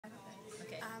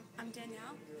I'm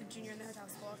Danielle, a junior in the hotel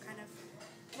school, kind of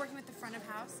working with the front of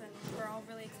house, and we're all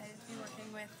really excited to be working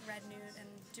with Red Newt and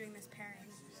doing this pairing.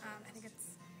 I think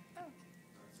it's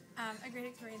a great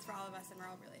experience for all of us, and we're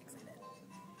all really excited.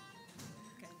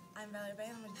 Okay. I'm Valerie Bay.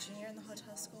 I'm a junior in the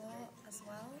hotel school as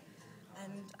well,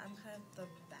 and I'm kind of the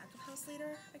back of house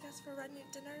leader, I guess, for Red Newt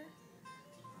dinner.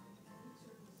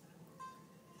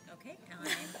 Okay,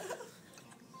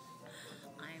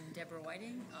 I'm Deborah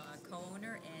Whiting,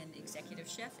 co-owner and executive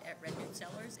chef at Red Newt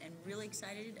Cellars, and really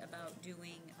excited about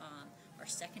doing our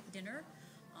second dinner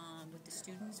with the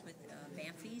students with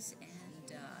Banfis,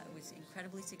 and it was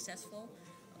incredibly successful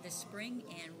this spring,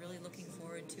 and really looking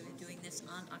forward to doing this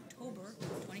on October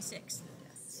 26th.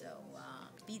 So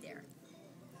be there.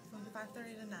 From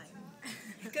 5:30 to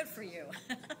 9. Good for you.